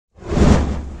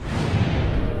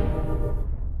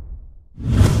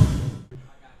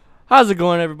How's it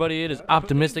going, everybody? It is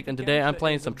Optimistic, and today I'm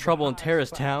playing some Trouble in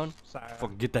Terrorist Town.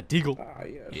 Fucking get that deagle.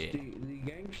 Yes, the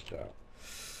gangster.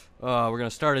 We're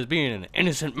gonna start as being an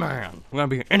innocent man. We're gonna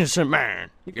be an innocent man.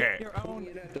 Yeah. Got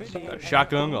a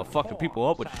shotgun, gonna fucking people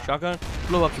up with a shotgun,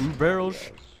 blow up some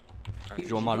barrels.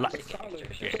 Enjoy my life.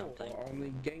 Yeah. On the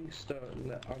gangster,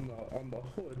 on the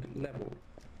hood level.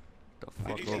 The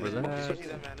fuck over there?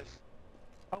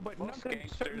 Oh, but I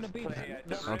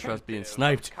don't trust being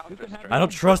sniped. I don't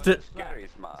trust it.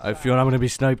 I feel I'm gonna be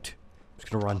sniped. I'm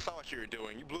just gonna run. I saw what you were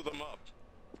doing. You blew them up.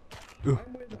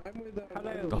 I'm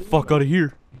with The fuck out of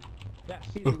here.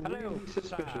 Hello,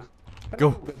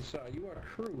 Go. good sir. You are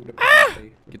crude.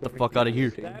 Get the fuck out of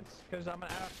here. That's because I'm an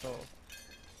asshole.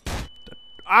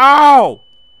 Ow!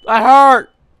 That hurt!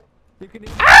 You can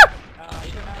even,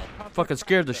 Fucking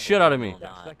scared the shit out of me.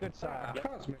 that's the good side.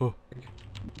 Oh.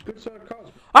 Good sir,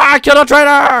 Cosmic. Ah, I killed a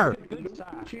traitor! Good side.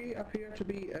 She appear to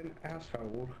be an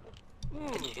asshole.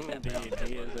 Indeed,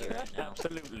 he is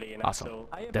absolutely an Awesome. asshole.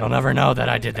 They'll never know that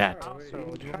I did that.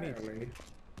 Entirely.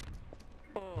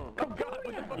 Oh God!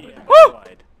 What the fuck?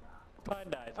 Woo! My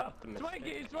nice optimistic. Swanky,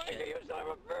 you son of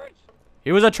a bitch!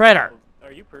 He was a traitor.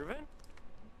 Are you proven?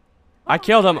 I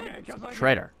killed him.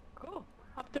 Traitor. Cool.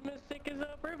 Optimistic is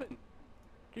proven.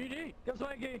 GG. Go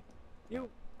Swanky! You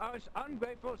are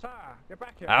ungrateful, sir. Get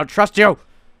back here. I don't trust you.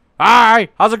 Hi,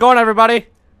 how's it going, everybody?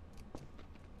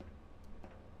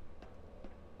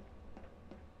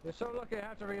 You're so lucky I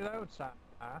have to reload, sir.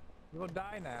 You will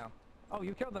die now. Oh,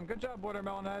 you killed them. Good job,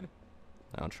 Watermelon Head.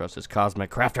 I don't trust this cosmic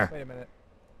crafter. Wait a minute.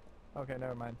 Okay,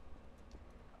 never mind.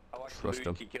 I watched Trust the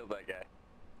him. movie. He killed that guy.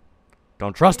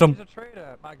 Don't trust him. He's a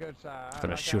traitor, my good sir.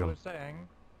 Gonna shoot him. I was saying,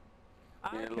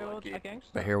 I You're killed lucky. a I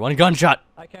gangster. hear one gunshot.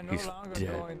 I can no He's longer dead.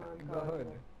 join the hood.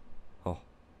 Oh.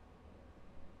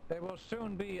 There will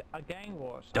soon be a gang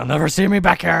war. sir. They'll never see me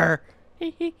back here.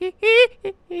 They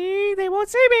won't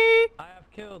see me. I have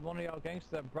killed one of your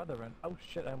gangster brethren. Oh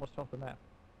shit, I almost fell the map.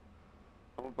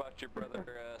 What about your brother,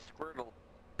 Squirtle?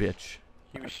 Bitch.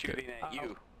 He was shooting at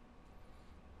you.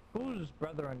 Whose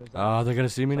brethren is that? Oh, they're gonna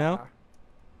see me now? sir?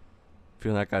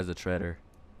 Feeling that guy's a traitor.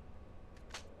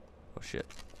 Oh shit.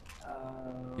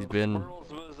 He's been Squirtles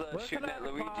was Where shooting can I at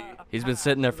Luigi. acquire a he's been pass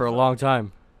sitting there to for a the long hood?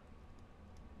 time.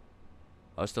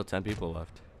 Oh, still 10 people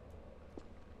left.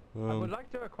 I would like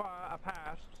to acquire a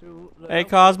pass to the Hey, local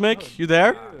Cosmic, hood. you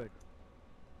there? Good.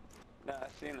 Nah, I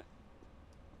seen it.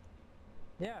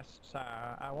 Yes, sir.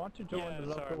 I want to join Yeah,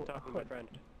 the sorry, I'm local talking to my hood. friend.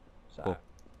 Sir. Cool.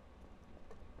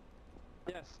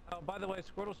 Yes. Oh, by the way,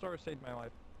 Squirtle Store saved my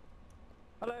life.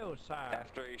 Hello, sir.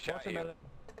 After he shot What's the you. matter?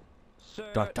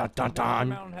 Sir, Dun, dun, dun, dun.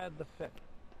 Watermelon had the fit.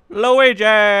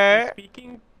 Luigi!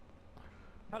 Speaking,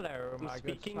 Hello, my good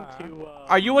speaking sir. to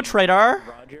Are you a traitor?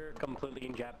 Roger, completely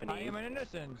in Japanese. I am an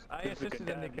innocent. I This is a assisted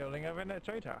good in the guy. killing of a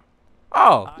traitor.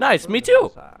 Oh, I nice. Me approve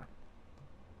of too.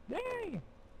 this, sir. Yay!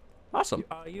 Awesome.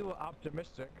 Are you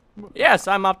optimistic? Yes,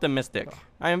 I'm optimistic.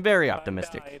 I am very Fun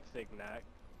optimistic. guy, it's Ignac.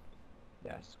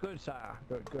 Yes. Good, sir.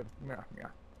 Good, good. Yeah, yeah.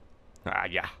 Ah,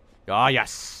 yeah. Oh,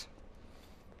 yes.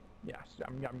 Yes.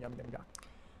 Yum, yum, yum, yum,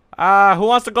 yum. Who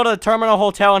wants to go to the Terminal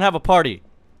Hotel and have a party?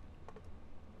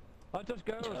 Let us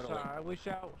go, sir. We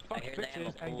shall fuck hear they have a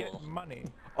bitches and get pool. money.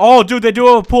 Oh, dude, they do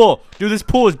have a pool. Dude, this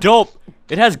pool is dope.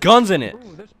 It has guns in it.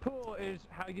 Ooh, this pool is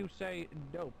how you say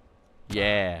dope.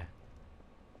 Yeah.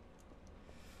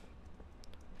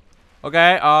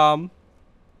 Okay, alright,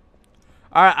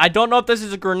 I don't know if this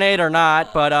is a grenade or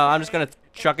not, but, I'm just gonna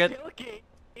chuck it. Silky.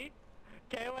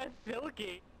 KOS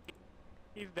Silky.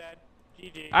 He's dead.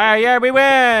 GG. Alright, yeah, we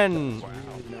win! Not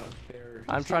fair.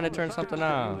 I'm trying to turn something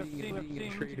out. Being a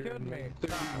traitor and me.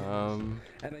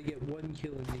 and I get one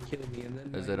kill and they kill me, and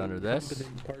then Is my it under this?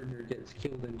 incompetent partner gets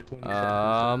killed in 20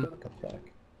 seconds. What the fuck?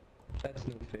 That's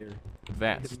no fair.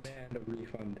 Advanced. Demand a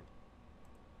refund.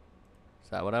 Is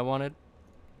that what I wanted?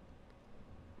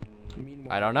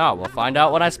 Meanwhile, I don't know. We'll find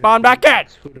out when I spawn back in!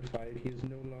 is hoodified. He is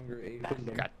no longer a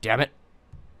hoodlum. God damn it.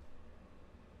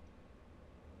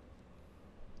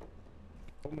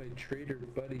 All my traitor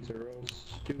buddies are all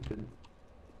stupid.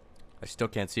 I still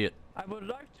can't see it. I would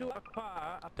like to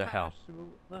acquire a The pass hell?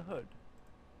 to the hood.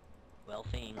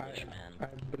 Wealthy Englishman. I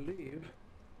believe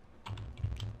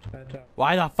that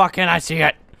Why the fuck can't I see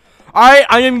it? Alright,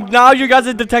 I am now you guys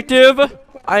a detective.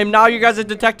 I am now you guys a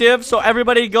detective, so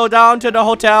everybody go down to the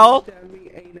hotel. understand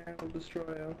me, anal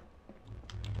destroyer.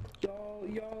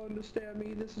 Y'all understand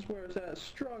me? This is where it's at.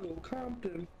 Struggle,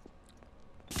 Compton.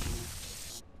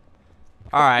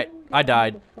 Alright, I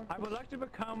died. I would like to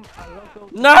become a local.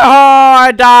 No,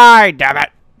 I died! Damn it!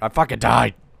 I fucking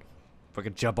died.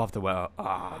 Fucking jump off the well. I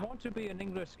Ah. want to be an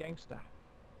English gangster,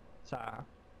 sir.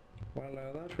 Well,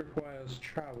 that requires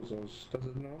trousers, does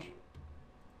it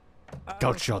not?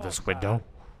 Don't show this window.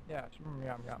 Yeah,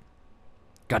 yum yum.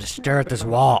 Gotta stare at this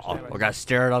wall. We gotta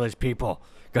stare at all these people.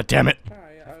 God damn it.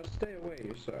 Alright, I'll stay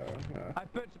away, sir. I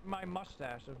put my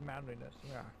mustache of manliness.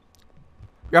 Yeah.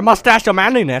 Your mustache of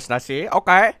manliness, I see.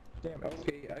 Okay. Damn it.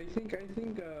 Okay, I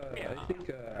think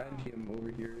Antium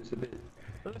over here is a bit.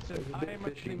 Listen, a I bit am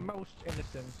fishy. the most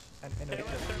innocent and innocent.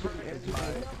 Is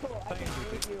my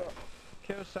thing.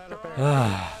 Kill Santa Fe.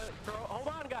 Hold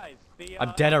on, guys. The,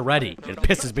 I'm dead already. It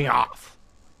pisses me off.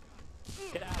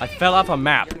 I fell off a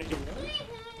map.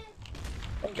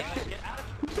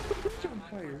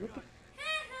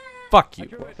 Fuck you.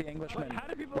 Wealthy Englishman. How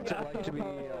do people What's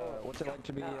it like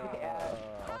to be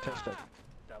autistic?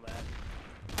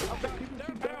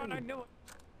 I knew it.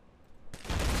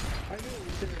 I know,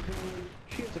 Sarah Palin.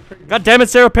 She has a pregnant. God damn it,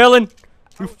 Sarah Palin.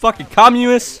 You fucking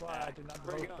communist. I did not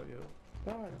vote for you.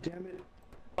 Ah, damn it.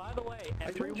 By the way,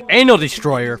 everyone. Anal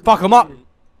destroyer. Fuck him up.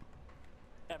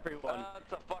 Everyone.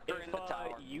 It's a fucker in the tower.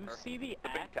 You Or see the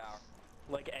big axe, tower.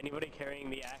 like anybody carrying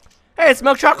the axe. Hey, it's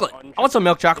milk chocolate. I want some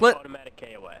milk chocolate. Automatic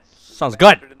KOS. Sounds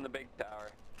good. Bastard in the big tower.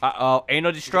 Uh-oh.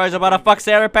 Anal destroyer's about to fuck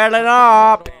Sarah Palin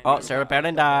up. Oh, Sarah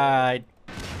Palin died.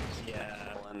 Yeah.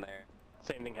 People in there.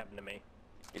 Same thing happened to me.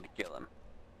 Need to kill him.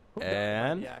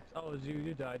 And Yeah. Oh, it was you.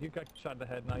 You died. You got shot in the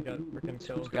head, and I got freaking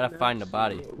killed. gotta find the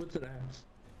body. What's an axe?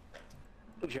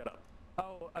 Shut up.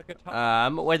 Oh, a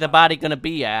guitar. Where the body gonna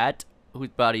be at? Whose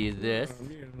body is this?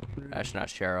 That's not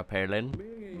Sarah Palin.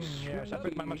 Yes, I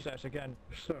put my mustache again.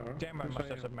 Sir, Damn my yes, I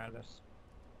mustache am. of madness.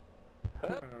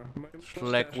 My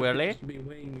Slick mustache Willy? appears to be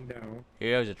weighing me down.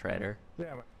 Here's a traitor.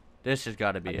 Damn it. This has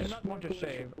gotta I be do it. not want to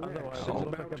shave, otherwise Rex it is will look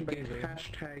about like to a get baby.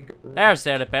 hashtag There's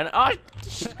Sarah Palin. Oh,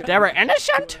 they were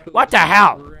innocent? What the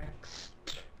hell?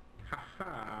 Rexed.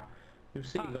 Haha. You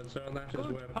see, that's that is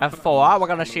where. F4, we're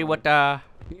gonna see what Yeah,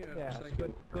 Yeah, thank good,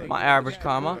 you. good. my average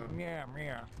comma. Yeah,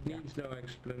 yeah. Needs no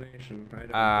explanation.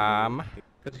 I don't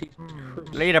because he's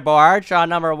Leaderboard.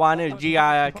 Number 1 is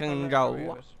G.I.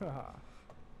 Kungo.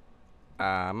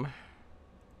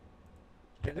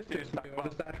 What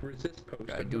does that resist post?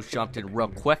 Gotta do something real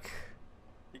quick.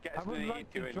 You guys I would need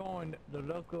like to to. join the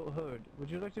local hood. Would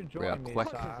you like to Real join me, quick.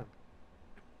 sir?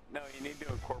 No, you need to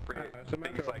incorporate As a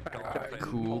matter things of like fact, golf and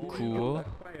Cool, you cool.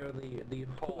 acquire the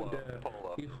Polo, hood,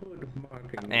 polo. the hood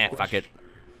marking. Fuck it.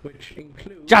 Which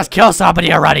includes Just kill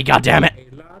somebody already,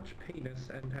 goddammit. a large penis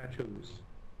and tattoos.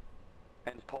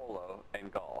 and polo and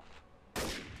golf.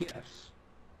 Yes.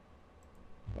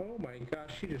 Oh my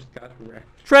gosh, she just got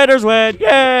wrecked. Traitors win!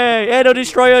 Yay! Anal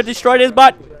destroyer destroyed his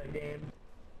butt.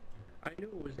 I knew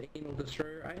it was the anal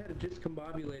destroyer. I had a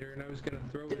discombobulator and I was gonna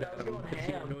throw it at him because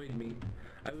he annoyed me.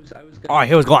 I was gonna. Oh,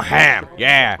 he was going ham.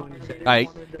 Yeah. I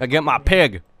get my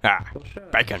pig. Ah, Well, shut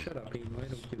up, bacon. Shut up, Ian. I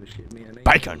don't give a shit, man.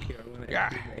 Bacon. Yeah.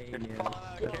 Yeah.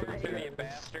 You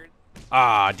bastard.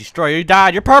 Ah, destroyer, you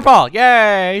died. You're purple.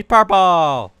 Yay, he's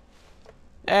purple.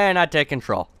 And I take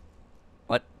control.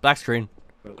 What? Black screen.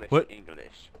 What?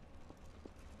 English.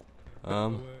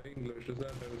 English, is that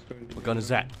how it's going to What be? gun is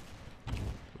that?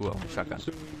 Whoa, shotgun.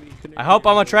 Assuming the I hope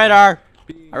I'm a traitor.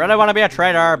 Canadian I really want to be a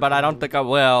traitor, but I don't think I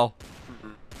will.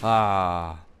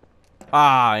 Ah,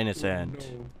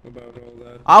 innocent. know about all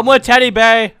that. I'm with Teddy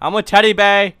Bay. I'm with Teddy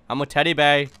Bay. I'm with Teddy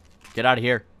Bay. Get out of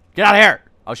here. Get out of here.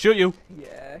 I'll shoot you.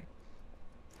 Yeah.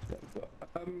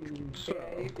 So,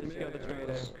 may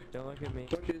I ask, Don't look at me.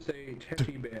 what is a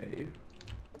teddy bay?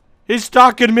 He's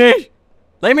stalking me.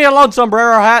 Leave me alone,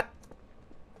 sombrero hat.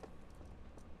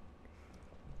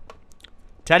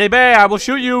 Teddy Bay, I will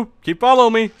shoot you. Keep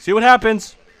following me. See what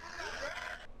happens.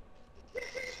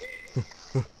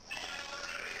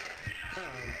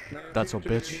 That's a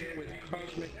bitch. With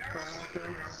cosmic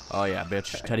crafter. Oh yeah,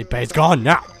 bitch. Teddy Bay's gone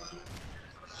now.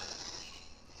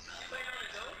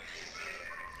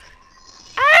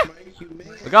 Mike, you may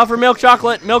Look out for milk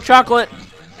chocolate. Milk chocolate.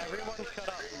 Everyone shut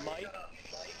up. Mike,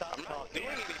 stop talking.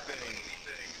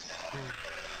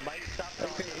 Mike, stop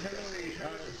talking.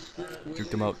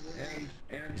 Juked him out.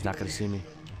 and He's not gonna see me.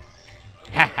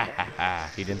 Ha ha ha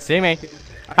ha. He didn't see me.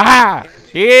 Ha ha.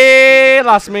 He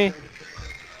lost me.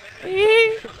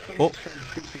 Oh.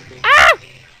 Ah!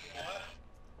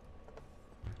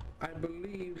 I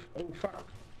believe. Oh fuck.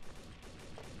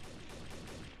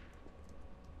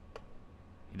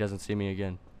 He doesn't see me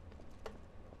again.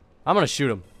 I'm gonna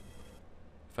shoot him.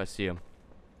 If I see him.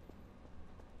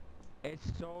 It's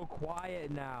so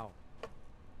quiet now.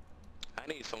 I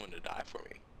need someone to die for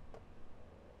me.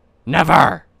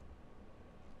 Never.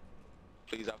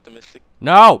 Please, optimistic.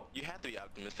 No. You have to be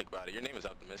optimistic about it. Your name is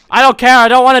optimistic. I don't care. I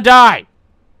don't want to die.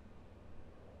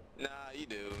 Nah, you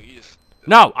do. You just.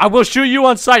 No. I will shoot you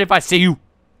on sight if I see you.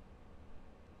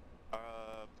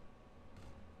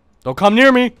 Don't come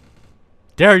near me.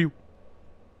 Dare you.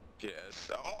 Yes.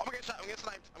 Oh, I'm gonna get shot. I'm getting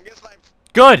sniped. I'm getting sniped.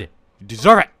 Good. You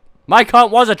deserve it. My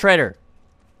cunt was a traitor.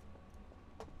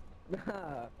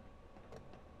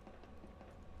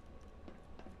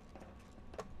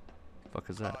 Fuck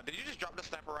is that? Did you just drop the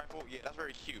sniper rifle? Yeah, that's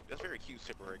very cute. That's very cute,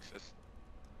 Super Rexus.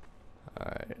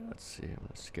 Alright, let's see. I'm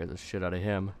gonna scare the shit out of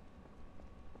him.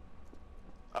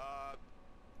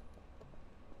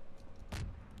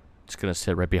 Just gonna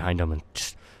sit right behind him and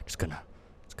just gonna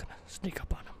sneak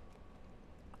up on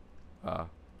him.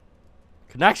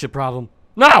 Connection problem.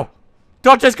 No!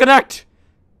 Don't disconnect!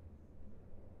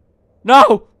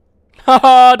 No!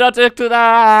 No! Don't disconnect!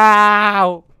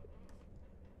 No!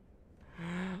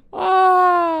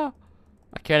 Ah!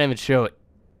 I can't even show it.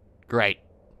 Great.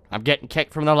 I'm getting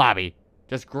kicked from the lobby.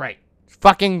 Just great. It's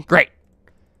fucking great.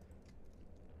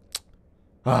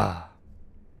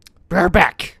 We're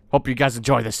back. Hope you guys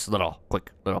enjoy this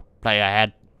quick little play I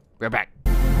had. We're back.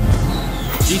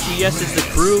 GCS is the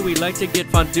crew, we like to get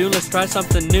fondue, let's try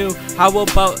something new. How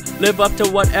about live up to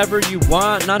whatever you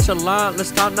want? Nonchalant,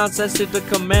 let's talk nonsense to the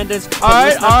commandants.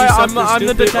 Alright, I'm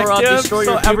the detective,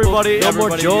 so everybody, no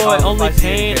more joy, only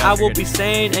pain. I will be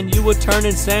sane, and you will turn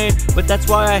insane. But that's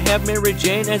why I have Mary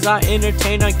Jane as I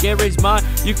entertain on Gary's mind.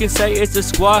 You can say it's a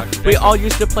squad, we all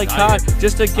used to play COD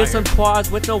just to get some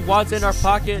quads with no wads in our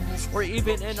pocket, or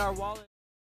even in our wallet.